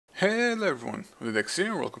Hello everyone, odedex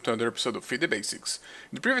here, welcome to another episode of Feed the Basics.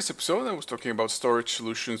 In the previous episode I was talking about storage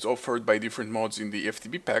solutions offered by different mods in the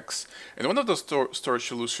FTB packs, and one of those storage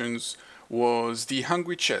solutions was the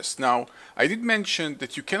Hungry Chest. Now, I did mention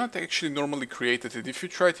that you cannot actually normally create it, and if you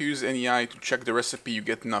try to use NEI to check the recipe you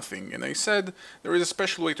get nothing, and I said there is a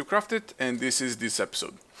special way to craft it, and this is this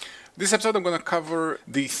episode. This episode I'm going to cover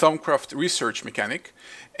the Thaumcraft research mechanic,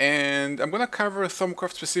 and I'm going to cover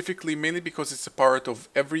Thaumcraft specifically mainly because it's a part of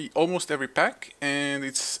almost every pack, and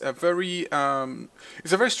it's a very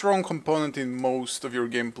strong component in most of your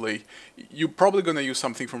gameplay. You're probably going to use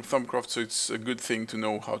something from Thaumcraft, so it's a good thing to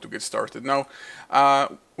know how to get started. Now,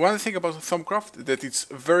 one thing about Thaumcraft that it's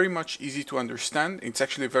very much easy to understand. It's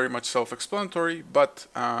actually very much self-explanatory, but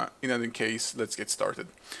in any case, let's get started.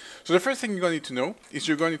 So the first thing you're going to need to know is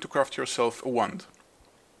you're going to need to craft yourself a wand.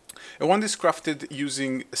 A wand is crafted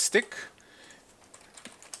using a stick,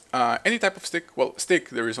 any type of stick. Well, stick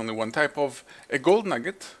there is only one type of. A gold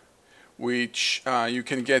nugget, which you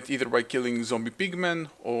can get either by killing zombie pigmen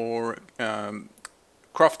or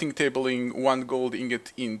crafting tabling 1 gold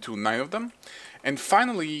ingot into 9 of them. And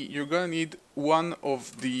finally, you're going to need one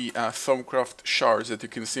of the Thaumcraft shards that you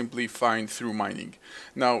can simply find through mining.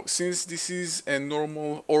 Now, since this is a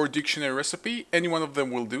normal or dictionary recipe, any one of them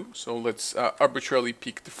will do. So let's arbitrarily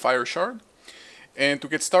pick the fire shard. And to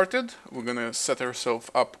get started, we're going to set ourselves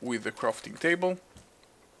up with the crafting table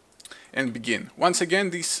and begin. Once again,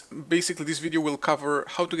 this video will cover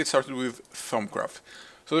how to get started with Thaumcraft.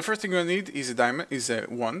 So the first thing I need is a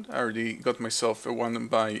wand. I already got myself a wand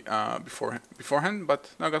beforehand,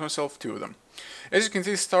 but now I got myself 2 of them. As you can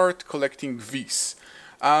see, start collecting V's.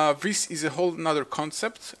 V's is a whole another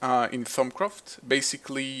concept in Thaumcraft.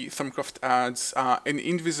 Basically, Thaumcraft adds an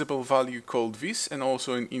invisible value called V's and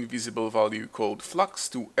also an invisible value called Flux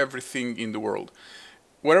to everything in the world.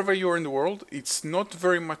 Wherever you are in the world, it's not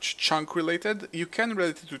very much chunk related. You can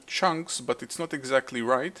relate it to chunks, but it's not exactly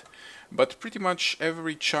right. But pretty much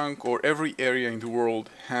every chunk or every area in the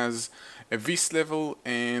world has a Vis level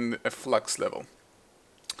and a Flux level.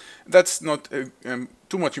 That's not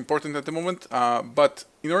too much important at the moment, but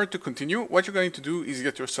in order to continue, what you're going to do is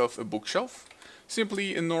get yourself a bookshelf.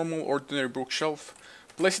 Simply a normal, ordinary bookshelf.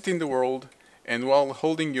 Place it in the world, and while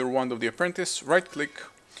holding your Wand of the Apprentice, right-click,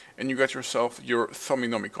 and you got yourself your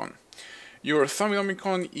Thauminomicon. Your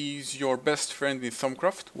Thauminomicon is your best friend in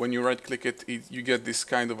Thaumcraft. When you right-click it, you get this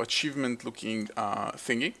kind of achievement-looking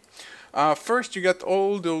thingy. First, you get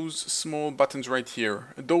all those small buttons right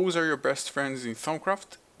here. Those are your best friends in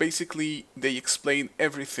Thaumcraft. Basically, they explain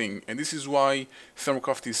everything, and this is why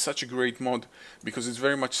Thaumcraft is such a great mod, because it's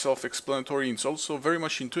very much self-explanatory and it's also very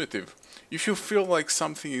much intuitive. If you feel like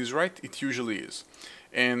something is right, it usually is.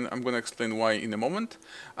 And I'm going to explain why in a moment.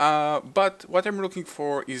 But what I'm looking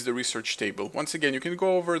for is the research table. Once again, you can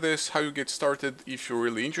go over this, how you get started if you're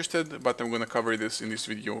really interested, but I'm going to cover this in this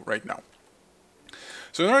video right now.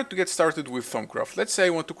 So in order to get started with Thaumcraft, let's say I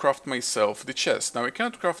want to craft myself the chest. Now I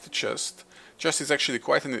cannot craft the chest. Chest is actually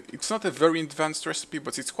it's not a very advanced recipe,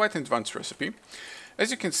 but it's quite an advanced recipe.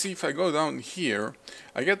 As you can see, if I go down here,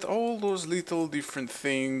 I get all those little different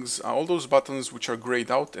things, all those buttons which are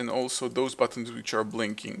grayed out, and also those buttons which are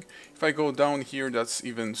blinking. If I go down here, that's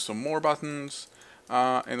even some more buttons,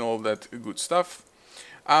 and all that good stuff.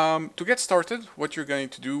 To get started, what you're going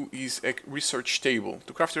to do is a research table.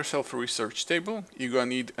 To craft yourself a research table, you're going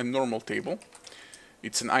to need a normal table.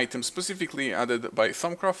 It's an item specifically added by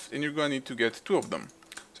Thaumcraft, and you're going to need to get 2 of them.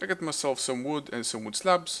 I got myself some wood and some wood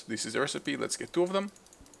slabs. This is the recipe. Let's get 2 of them.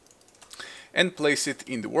 And place it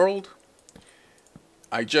in the world,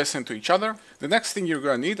 adjacent to each other. The next thing you're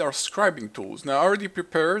going to need are scribing tools. Now I already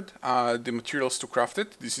prepared the materials to craft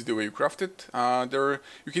it. This is the way you craft it.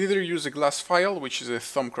 You can either use a glass vial, which is a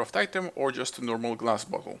Thaumcraft item, or just a normal glass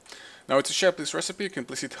bottle. Now it's a shapeless recipe. You can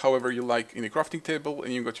place it however you like in a crafting table,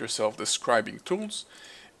 and you got yourself the scribing tools.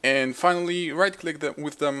 And finally, right-click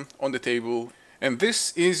with them on the table. And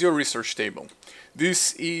this is your research table.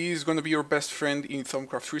 This is going to be your best friend in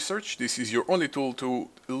Thaumcraft research. This is your only tool to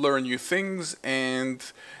learn new things, and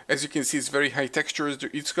as you can see, it's very high textures.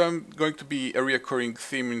 It's going to be a recurring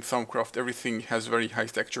theme in Thaumcraft. Everything has very high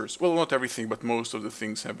textures. Well, not everything, but most of the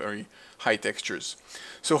things have very high textures.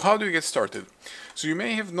 So how do you get started? So you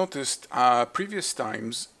may have noticed previous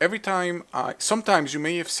times, sometimes you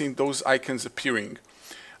may have seen those icons appearing.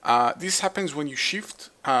 This happens when you shift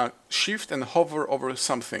and hover over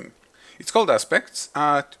something. It's called aspects.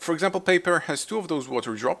 For example, paper has 2 of those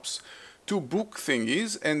water drops, 2 book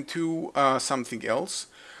thingies, and 2 something else.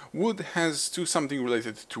 Wood has 2 something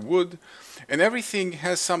related to wood, and everything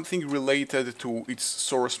has something related to its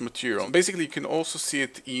source material. Basically, you can also see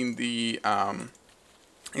it in the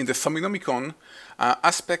in the Thauminomicon,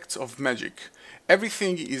 aspects of magic.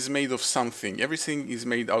 Everything is made of something. Everything is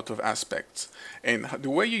made out of aspects. And the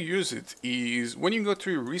way you use it is when you go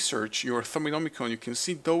to your research, your Thauminomicon, you can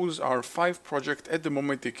see those are 5 projects at the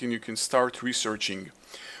moment that you can start researching.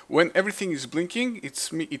 When everything is blinking,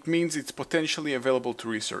 it means it's potentially available to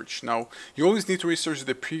research. Now, you always need to research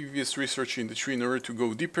the previous research in the tree in order to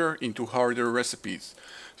go deeper into harder recipes.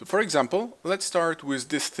 So for example, let's start with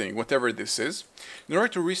this thing, whatever this is. In order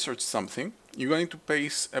to research something, you're going to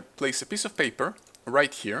place a piece of paper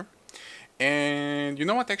right here. And you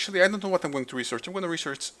know what, actually, I don't know what I'm going to research. I'm going to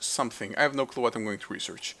research something. I have no clue what I'm going to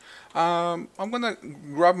research. I'm going to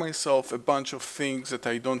grab myself a bunch of things that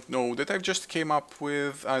I don't know, that I've just came up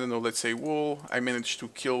with. I don't know, let's say wool. I managed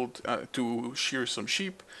to shear some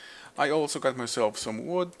sheep. I also got myself some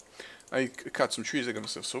wood. I cut some trees, I got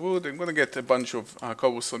myself some wood. I'm going to get a bunch of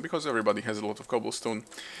cobblestone, because everybody has a lot of cobblestone.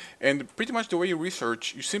 And pretty much the way you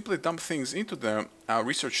research, you simply dump things into the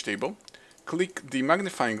research table, click the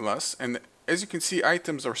magnifying glass, and as you can see,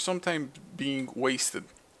 items are sometimes being wasted.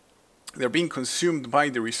 They're being consumed by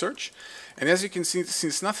the research, and as you can see,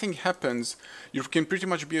 since nothing happens, you can pretty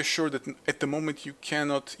much be assured that at the moment you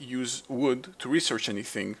cannot use wood to research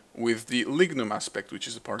anything with the lignum aspect, which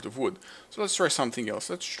is a part of wood. So let's try something else.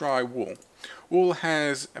 Let's try wool. Wool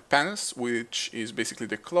has a panis, which is basically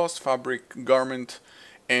the cloth, fabric, garment,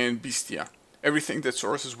 and bestia. Everything that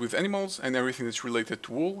sources with animals and everything that's related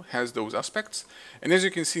to wool has those aspects. And as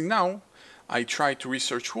you can see now, I tried to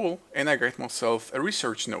research wool and I got myself a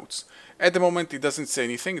research notes. At the moment it doesn't say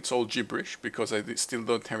anything, it's all gibberish because I still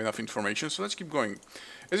don't have enough information, so let's keep going.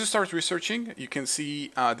 As you start researching, you can see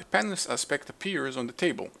the panelist aspect appears on the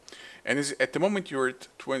table. And at the moment you're at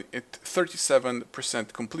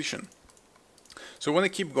 37% completion. So I want to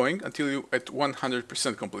keep going until you're at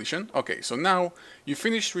 100% completion. Okay, so now you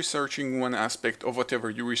finished researching one aspect of whatever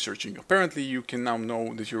you're researching. Apparently you can now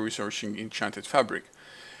know that you're researching enchanted fabric.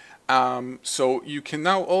 So you can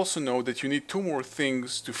now also know that you need 2 more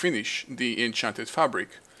things to finish the enchanted fabric.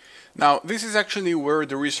 Now this is actually where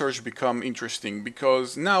the research becomes interesting,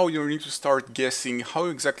 because now you need to start guessing how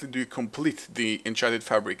exactly do you complete the enchanted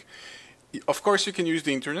fabric. Of course you can use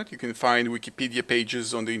the internet, you can find Wikipedia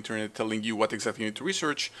pages on the internet telling you what exactly you need to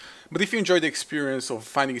research, but if you enjoy the experience of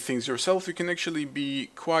finding things yourself, you can actually be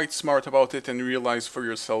quite smart about it and realize for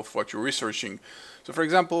yourself what you're researching. So for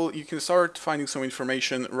example, you can start finding some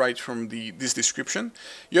information right from this description.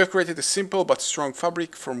 You have created a simple but strong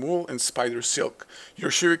fabric from wool and spider silk.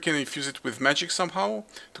 You're sure you can infuse it with magic somehow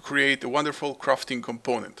to create a wonderful crafting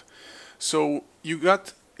component. So you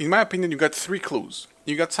got, in my opinion, you got 3 clues.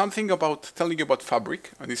 You got something about telling you about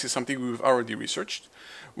fabric, and this is something we've already researched.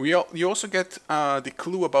 You also get the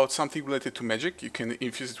clue about something related to magic. You can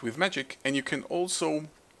infuse it with magic, and you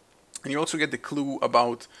also get the clue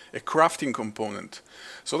about a crafting component.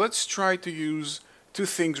 So let's try to use 2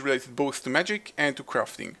 things related both to magic and to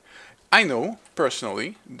crafting. I know,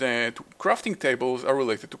 personally, that crafting tables are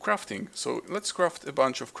related to crafting. So let's craft a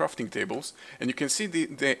bunch of crafting tables. And you can see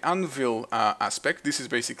the anvil aspect. This is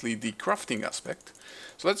basically the crafting aspect.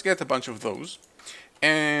 So let's get a bunch of those.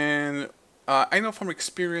 And I know from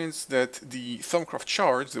experience that the Thaumcraft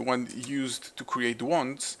shards, the one used to create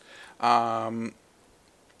wands,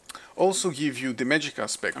 also give you the magic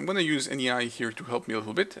aspect. I'm going to use NEI here to help me a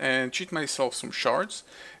little bit and cheat myself some shards.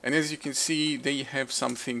 And as you can see, they have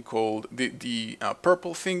something called the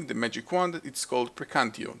purple thing, the magic wand. It's called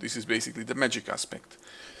Precantio. This is basically the magic aspect.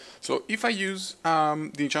 So if I use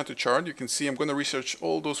the enchanted shard, you can see I'm going to research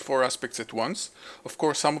all those 4 aspects at once. Of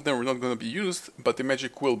course, some of them are not going to be used, but the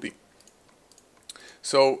magic will be.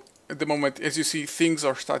 So at the moment, as you see, things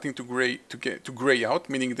are starting to gray out,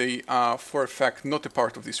 meaning they are for a fact not a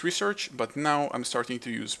part of this research, but now I'm starting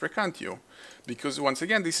to use Precantio, because once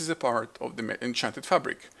again, this is a part of the enchanted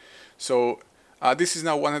fabric. So this is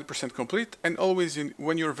now 100% complete, and always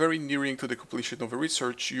when you're very nearing to the completion of a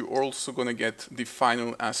research, you're also going to get the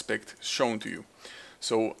final aspect shown to you.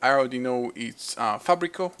 So I already know it's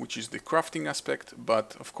Fabrico, which is the crafting aspect,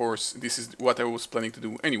 but of course, this is what I was planning to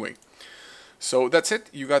do anyway. So that's it,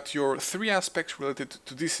 you got your 3 aspects related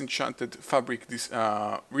to this enchanted fabric, this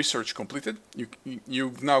research completed.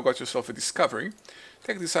 You've now got yourself a discovery.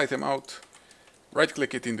 Take this item out, right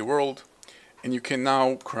click it in the world, and you can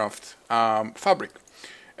now craft fabric.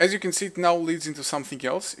 As you can see, it now leads into something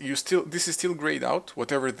else. This is still grayed out.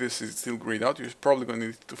 Whatever this is still grayed out. You're probably going to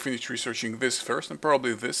need to finish researching this first, and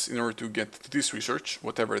probably this, in order to get to this research,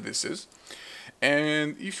 whatever this is.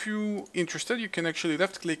 And if you're interested, you can actually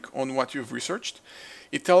left-click on what you've researched.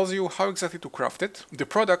 It tells you how exactly to craft it. The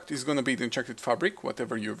product is going to be the enchanted fabric,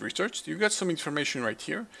 whatever you've researched. You've got some information right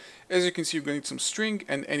here. As you can see, you're going to need some string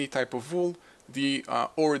and any type of wool. The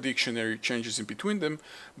or dictionary changes in between them,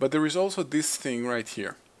 but there is also this thing right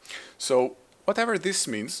here. So whatever this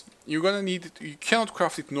means, you're gonna need it. You cannot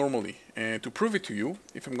craft it normally. And to prove it to you,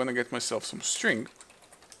 if I'm gonna get myself some string,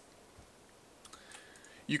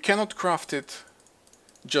 you cannot craft it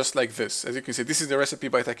just like this. As you can see, this is the recipe,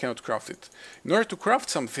 but I cannot craft it. In order to craft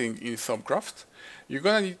something in Thaumcraft, you're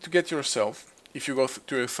gonna need to get yourself, if you go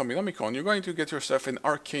to a Thauminomicon, you're going to get yourself an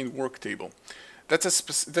arcane work table. That's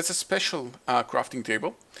a special crafting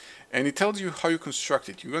table, and it tells you how you construct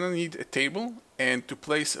it. You're gonna need a table and to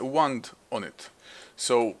place a wand on it.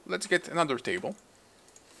 So let's get another table.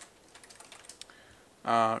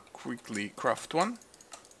 Quickly craft one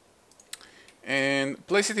and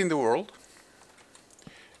place it in the world,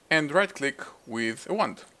 and right click with a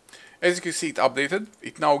wand. As you can see, it updated.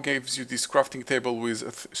 It now gives you this crafting table with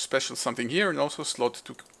a special something here, and also a slot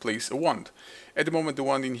to place a wand. At the moment, the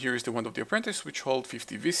wand in here is the wand of the apprentice, which hold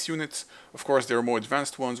 50 vis units. Of course, there are more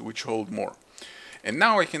advanced ones which hold more. And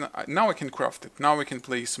now I can craft it. Now I can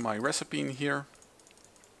place my recipe in here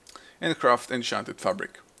and craft enchanted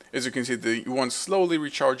fabric. As you can see, the wand slowly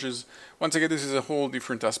recharges. Once again, this is a whole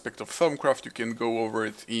different aspect of Thaumcraft. You can go over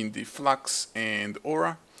it in the Flux and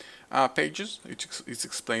Aura pages. It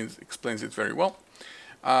explains it very well,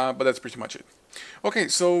 but that's pretty much it. Okay,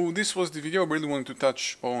 so this was the video. I really wanted to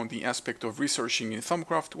touch on the aspect of researching in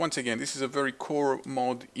Thaumcraft. Once again, this is a very core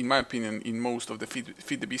mod, in my opinion, in most of the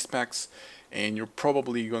Feed the Beast packs, and you're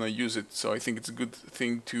probably gonna use it, so I think it's a good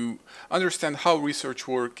thing to understand how research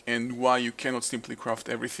works and why you cannot simply craft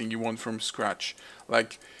everything you want from scratch.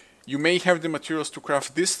 Like, you may have the materials to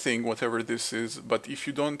craft this thing, whatever this is, but if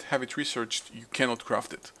you don't have it researched, you cannot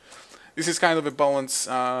craft it. This is kind of a balance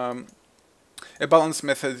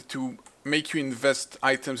method to make you invest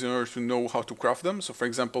items in order to know how to craft them. So for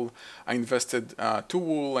example, I invested 2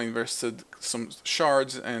 wool, I invested some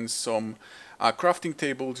shards and some crafting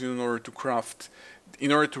tables in order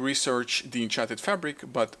to research the enchanted fabric,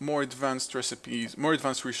 but more advanced recipes, more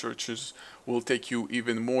advanced researches will take you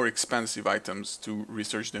even more expensive items to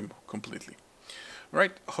research them completely.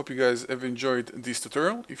 Alright, I hope you guys have enjoyed this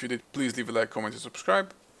tutorial. If you did, please leave a like, comment and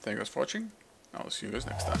subscribe. Thank you guys for watching. I'll see you guys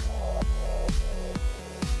next time.